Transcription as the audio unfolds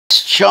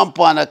jump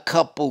on a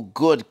couple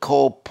good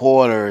Cole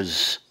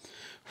Porters.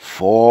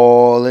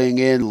 Falling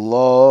in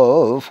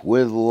love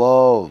with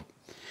love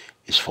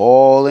is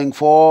falling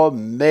for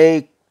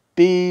make-believe.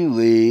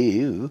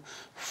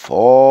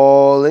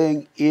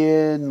 Falling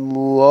in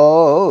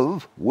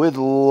love with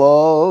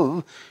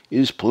love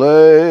is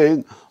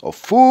playing a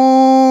fool.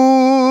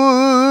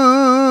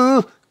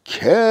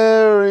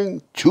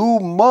 Caring too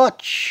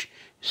much,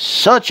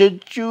 such a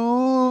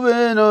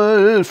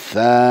juvenile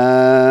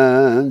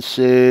fancy,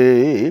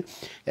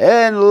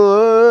 and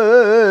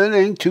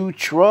learning to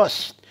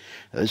trust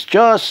is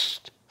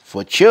just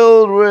for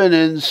children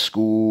in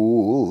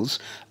schools.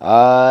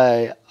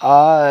 I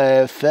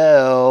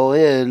fell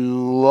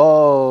in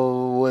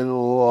love with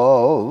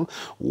love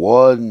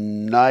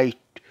one night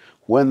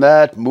when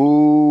that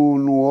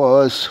moon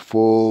was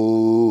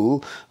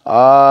full.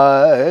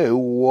 I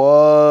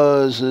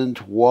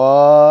wasn't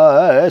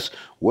wise,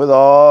 with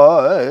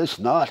eyes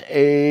not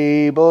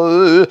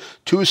able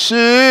to see.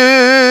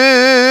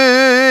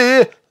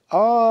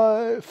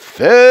 I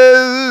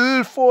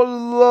fell for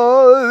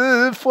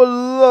love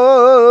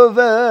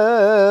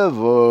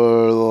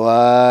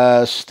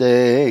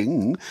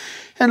everlasting,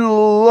 and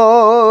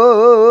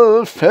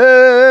love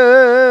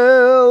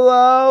fell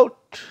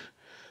out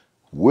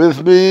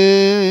with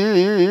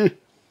me,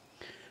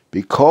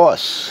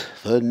 because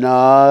the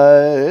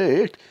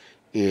night,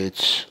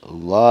 it's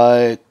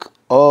like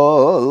a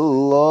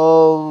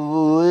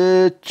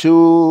lovely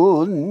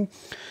tune.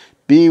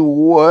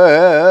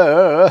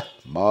 Beware,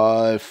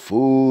 my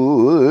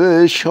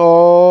foolish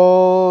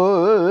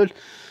heart,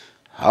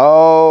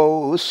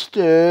 how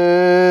still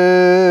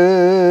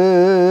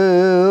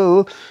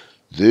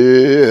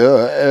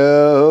the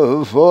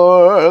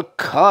ever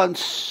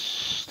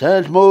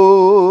constant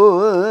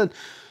moon.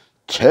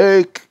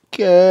 Take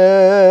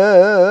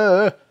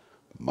care,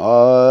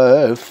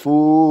 my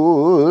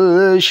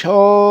foolish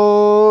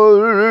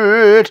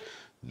heart,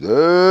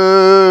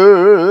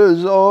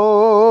 there's a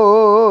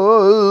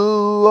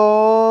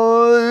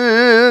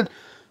line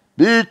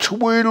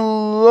between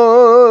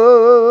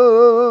love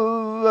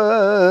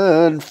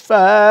and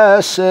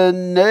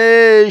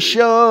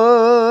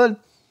fascination.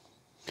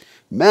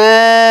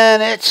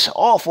 Man, it's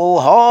awful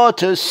hard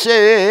to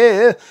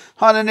say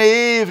on an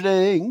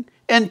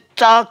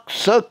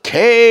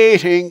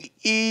intoxicating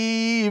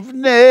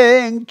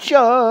evening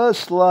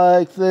just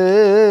like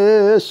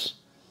this.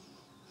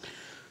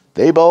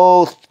 They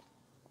both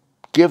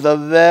give the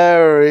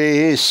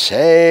very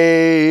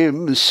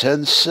same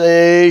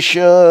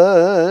sensation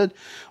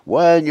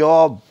when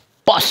you're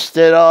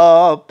busted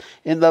up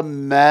in the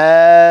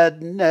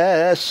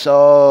madness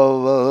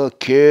of a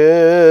kiss.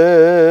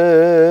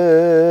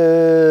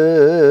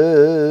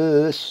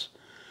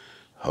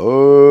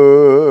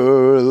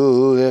 Her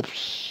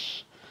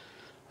lips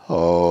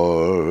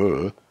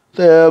are,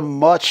 they're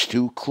much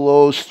too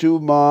close to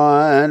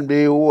mine.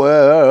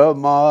 Beware,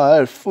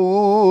 my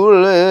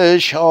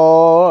foolish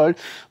heart.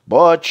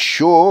 But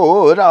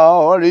should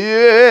our eager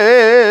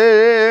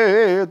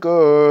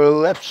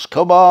lips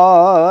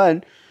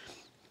combine,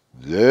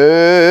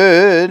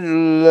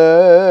 then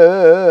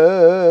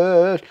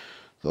let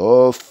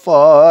the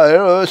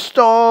fire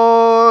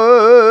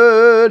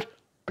start,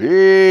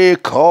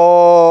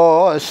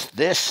 because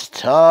this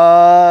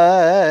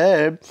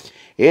time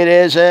it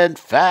isn't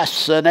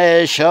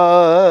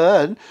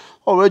fascination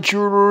or a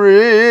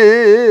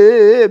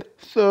dream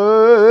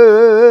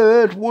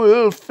that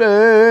will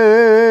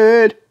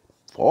fade,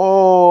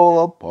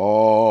 fall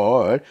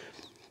apart.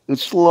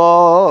 It's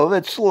love,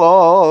 it's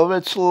love,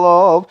 it's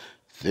love.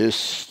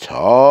 This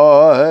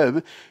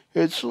time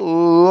it's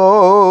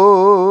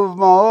love,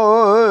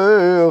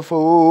 my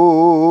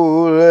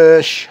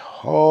foolish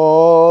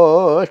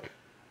heart.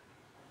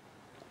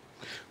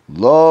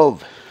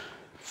 Love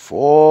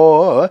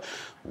for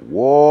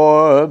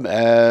warm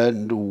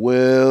and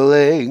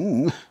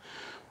willing,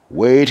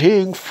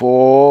 waiting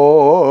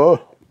for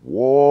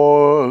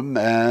warm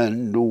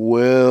and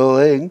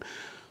willing.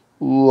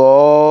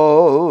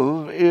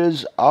 Love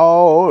is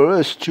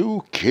ours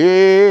to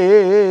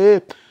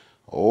keep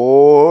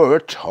or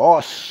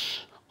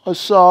toss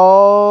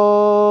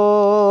aside.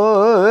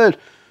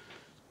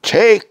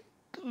 Take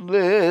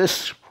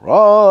this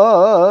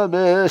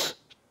promise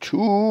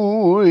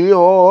to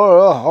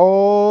your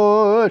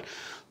heart.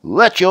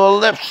 Let your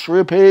lips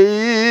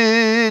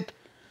repeat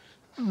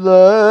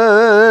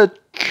that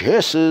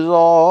kisses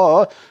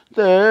are,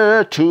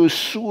 they're too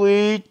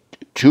sweet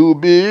to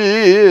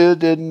be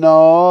denied.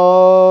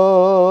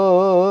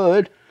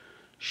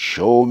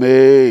 Show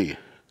me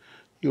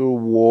you're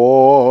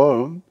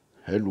warm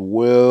and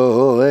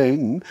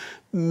willing.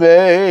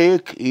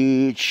 Make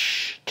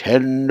each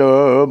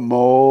tender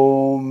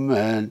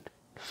moment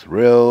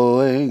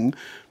thrilling.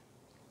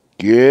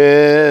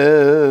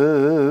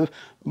 Give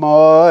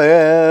my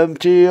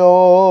empty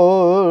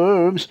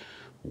arms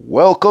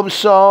welcome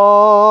sign.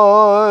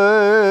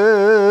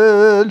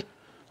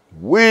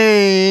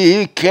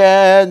 We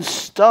can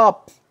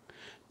stop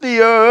the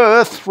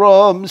earth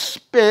from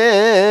spinning.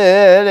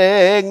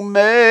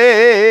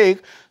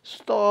 Make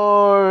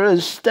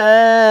Stars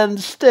stand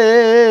still.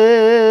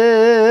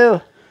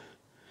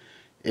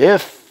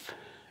 If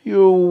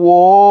you're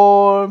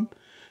warm,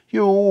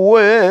 you're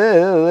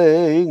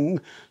willing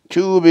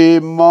to be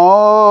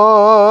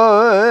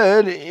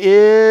mine.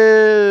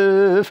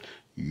 If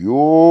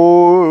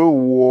you're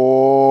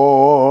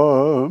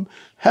warm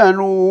and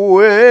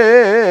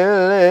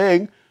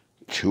willing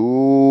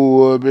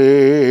to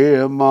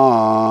be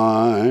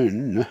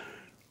mine.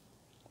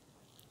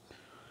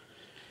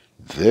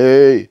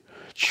 They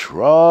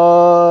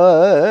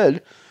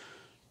tried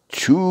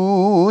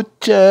to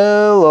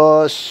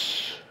tell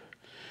us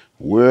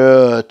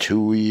we're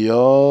too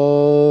young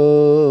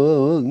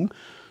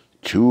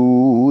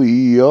to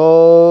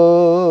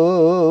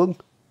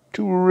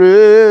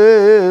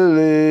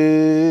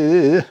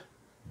really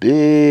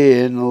be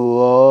in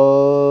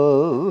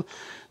love.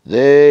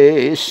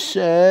 They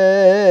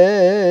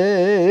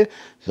say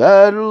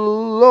that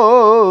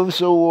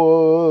love's a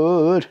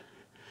word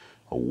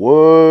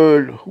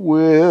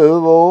we've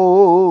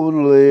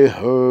only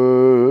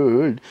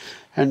heard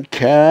and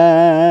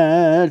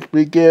can't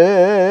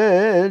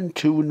begin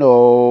to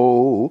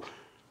know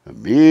the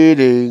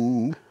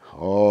meaning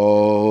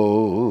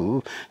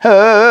of.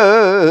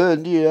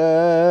 And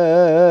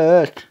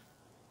yet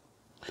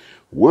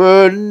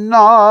we're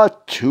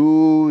not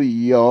too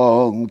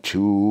young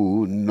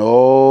to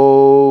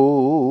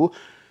know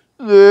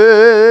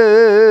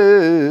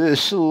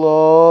this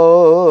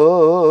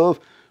love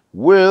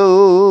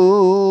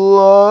will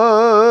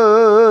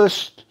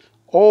last,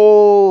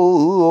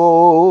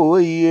 although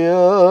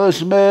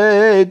years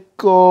may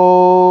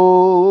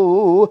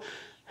go,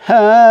 and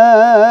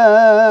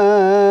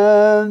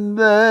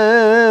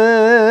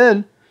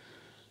then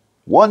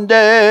one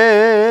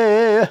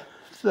day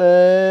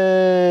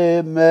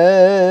they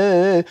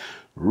may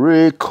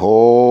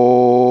recall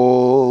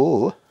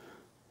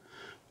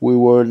we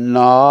were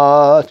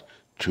not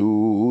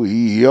too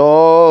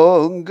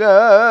young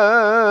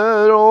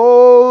at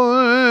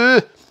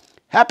all.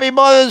 Happy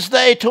Mother's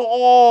Day to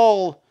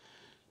all.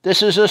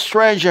 This is a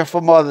stranger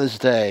for Mother's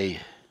Day.